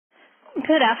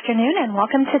Good afternoon and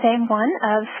welcome to day one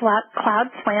of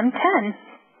Cloud Slam 10.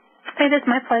 It is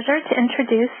my pleasure to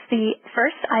introduce the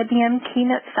first IBM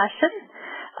Keynote session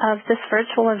of this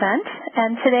virtual event,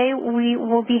 and today we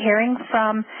will be hearing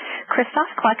from Kristof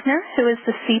Kloeckner, who is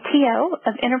the CTO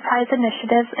of Enterprise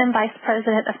Initiatives and Vice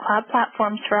President of Cloud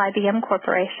Platforms for IBM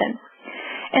Corporation.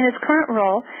 In his current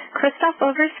role, Kristof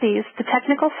oversees the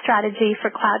technical strategy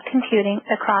for cloud computing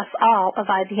across all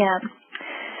of IBM.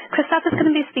 Kristof is going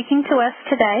to be speaking to us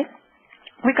today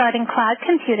regarding cloud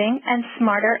computing and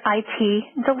smarter IT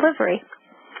delivery.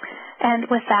 And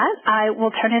with that, I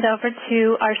will turn it over to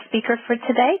our speaker for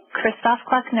today, Kristof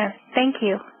Kloeckner. Thank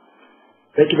you.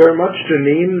 Thank you very much,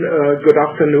 Janine. Good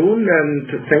afternoon,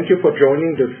 and thank you for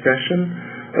joining this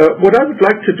session. What I would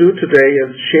like to do today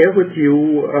is share with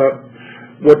you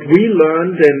what we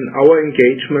learned in our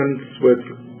engagements with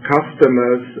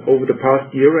customers over the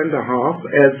past year and a half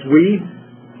as we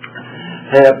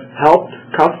have helped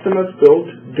customers build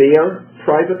their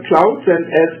private clouds, and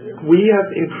as we have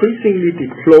increasingly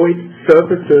deployed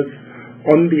services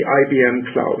on the IBM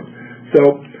cloud. So,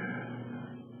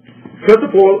 first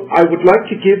of all, I would like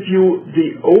to give you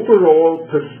the overall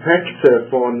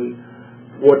perspective on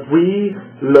what we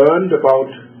learned about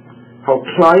how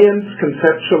clients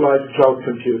conceptualize cloud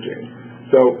computing.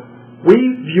 So, we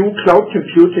view cloud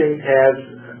computing as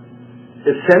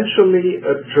essentially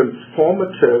a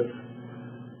transformative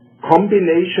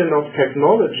combination of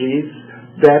technologies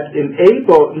that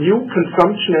enable new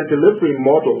consumption and delivery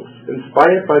models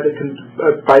inspired by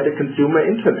the consumer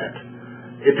internet.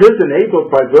 It is enabled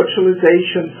by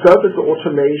virtualization, service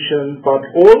automation, but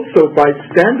also by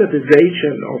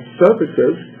standardization of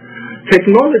services,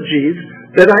 technologies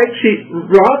that are actually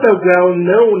rather well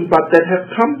known but that have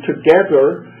come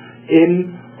together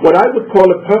in what I would call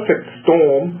a perfect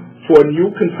storm for new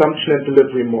consumption and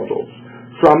delivery models.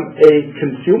 From a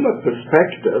consumer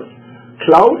perspective,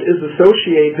 cloud is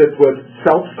associated with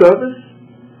self-service,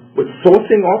 with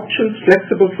sourcing options,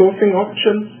 flexible sourcing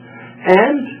options,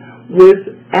 and with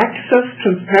access,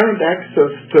 transparent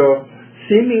access to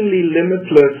seemingly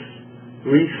limitless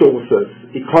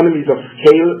resources, economies of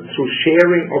scale through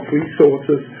sharing of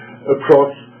resources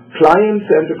across clients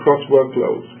and across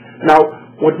workloads. Now,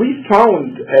 what we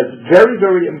found as very,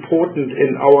 very important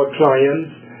in our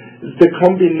clients is the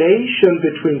combination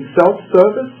between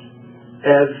self-service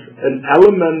as an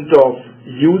element of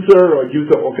user or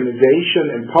user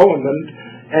organization empowerment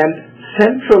and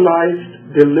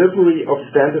centralized delivery of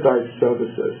standardized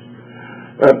services.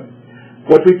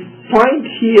 What we find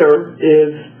here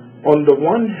is, on the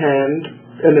one hand,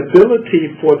 an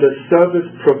ability for the service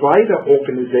provider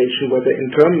organization, whether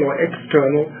internal or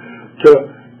external, to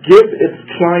give its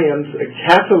clients a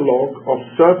catalog of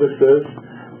services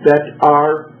that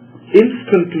are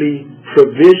instantly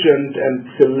provisioned and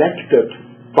selected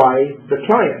by the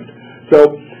client.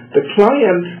 So the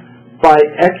client, by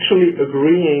actually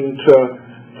agreeing to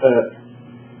a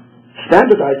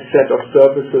standardized set of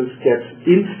services, gets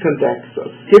instant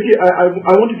access.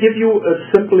 I want to give you a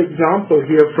simple example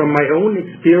here from my own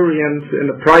experience in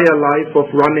a prior life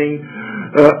of running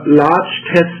large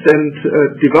test and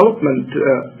development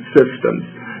systems.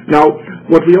 Now,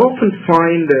 what we often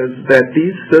find is that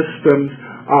these systems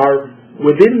are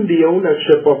within the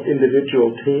ownership of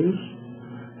individual teams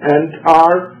and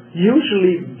are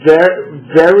usually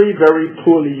very, very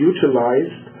poorly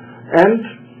utilized, and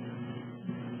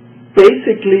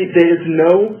basically there is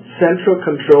no central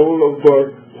control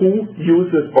over who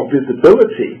uses, or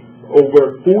visibility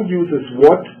over who uses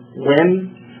what,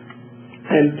 when,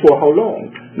 and for how long.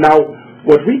 Now,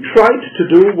 what we tried to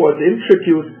do was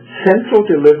introduce central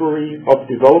delivery of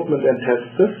development and test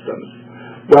systems.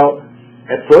 Well,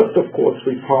 at first, of course,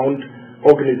 we found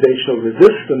organizational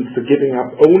resistance to giving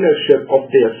up ownership of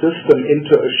their system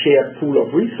into a shared pool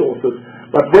of resources.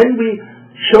 But when we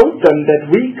showed them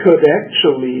that we could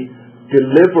actually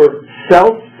deliver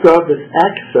self-service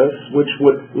access, which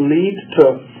would lead to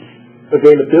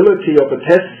availability of a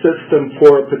test system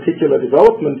for a particular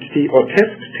development team or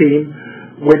test team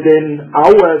within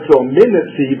hours or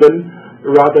minutes even,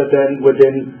 rather than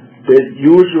within the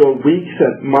usual weeks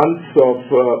and months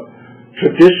of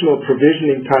traditional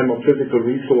provisioning time of physical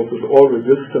resources, all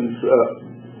resistance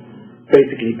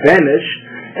basically vanished,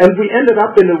 and we ended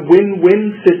up in a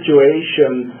win-win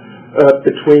situation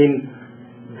between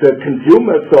the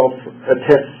consumers of a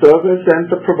test service and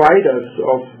the providers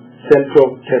of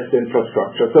central test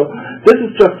infrastructure. So this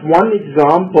is just one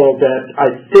example that I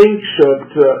think should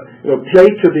play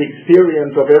to the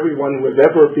experience of everyone who has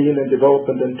ever been in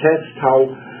development and test, how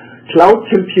cloud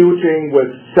computing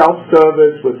with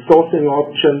self-service, with sourcing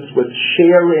options, with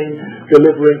sharing,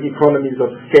 delivering economies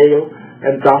of scale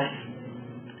and thus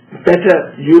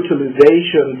better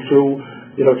utilization through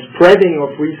spreading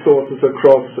of resources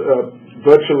across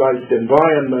virtualized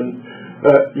environment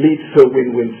leads to a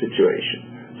win-win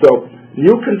situation. So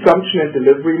new consumption and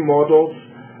delivery models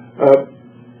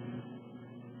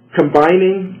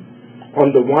combining,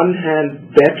 on the one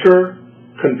hand, better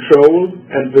control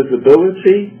and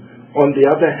visibility, on the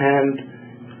other hand,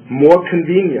 more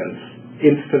convenience,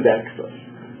 instant access.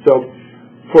 So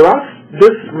for us,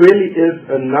 this really is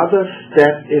another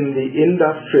step in the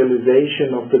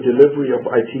industrialization of the delivery of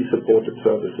IT-supported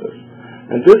services.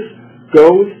 And this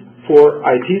goes for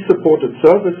IT-supported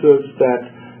services that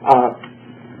are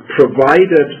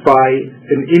provided by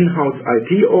an in-house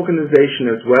IT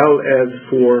organization as well as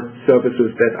for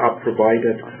services that are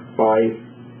provided by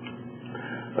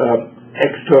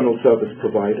external service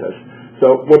providers.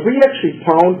 So what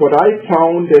I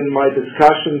found in my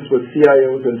discussions with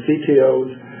CIOs and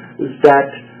CTOs is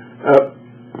that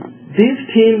these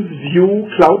teams view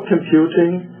cloud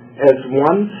computing as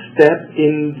one step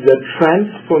in the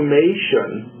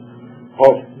transformation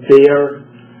of their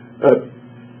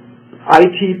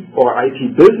IT or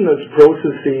IT business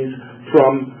processes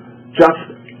from just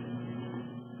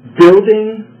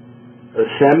building,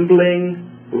 assembling,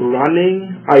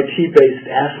 running IT-based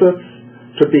assets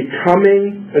to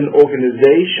becoming an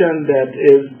organization that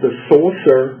is the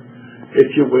sourcer,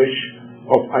 if you wish,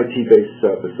 of IT-based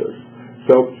services.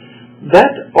 So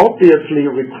that obviously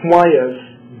requires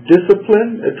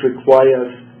discipline, it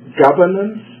requires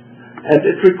governance, and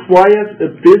it requires a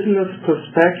business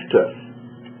perspective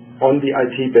on the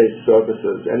IT-based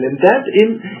services. And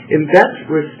in that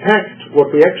respect, what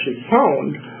we actually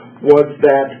found was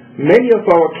that many of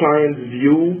our clients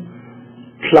view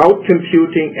cloud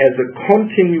computing as a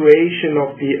continuation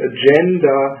of the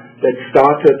agenda that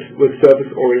started with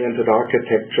service-oriented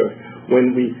architecture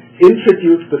when we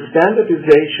introduced the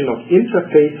standardization of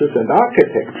interfaces and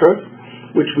architectures,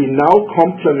 which we now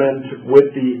complement with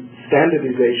the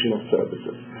standardization of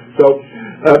services. So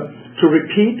to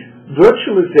repeat,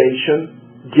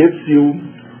 virtualization gives you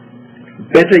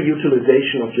better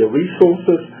utilization of your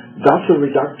resources, thus a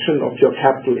reduction of your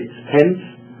capital expense.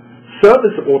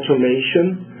 Service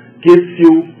automation gives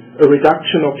you a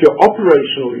reduction of your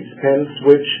operational expense,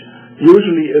 which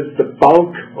usually is the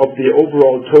bulk of the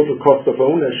overall total cost of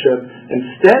ownership, and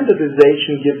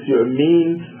standardization gives you a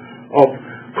means of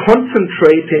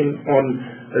concentrating on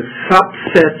a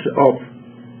subset of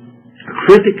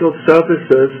critical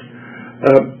services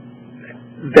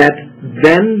that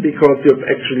then, because you've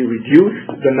actually reduced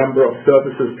the number of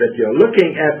services that you're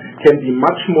looking at, can be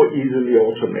much more easily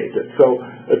automated. So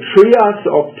a triad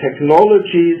of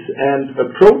technologies and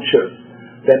approaches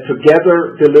that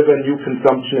together deliver new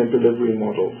consumption and delivery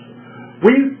models.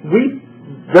 We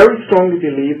very strongly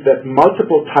believe that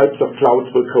multiple types of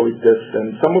clouds will coexist,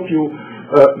 and some of you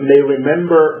may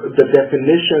remember the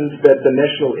definitions that the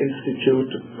National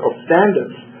Institute of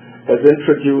Standards has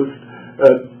introduced,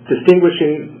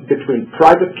 distinguishing between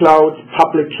private clouds,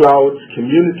 public clouds,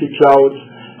 community clouds,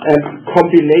 and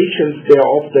combinations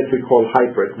thereof that we call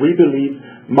hybrid. We believe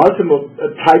multiple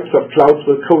types of clouds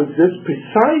will coexist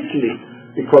precisely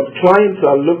because clients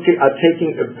are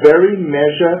taking a very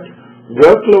measured,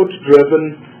 workload-driven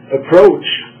approach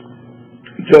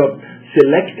to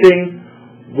selecting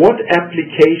what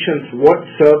applications, what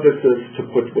services to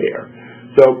put where.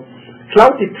 So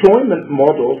cloud deployment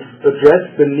models address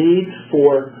the needs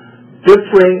for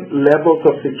differing levels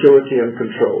of security and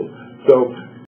control. So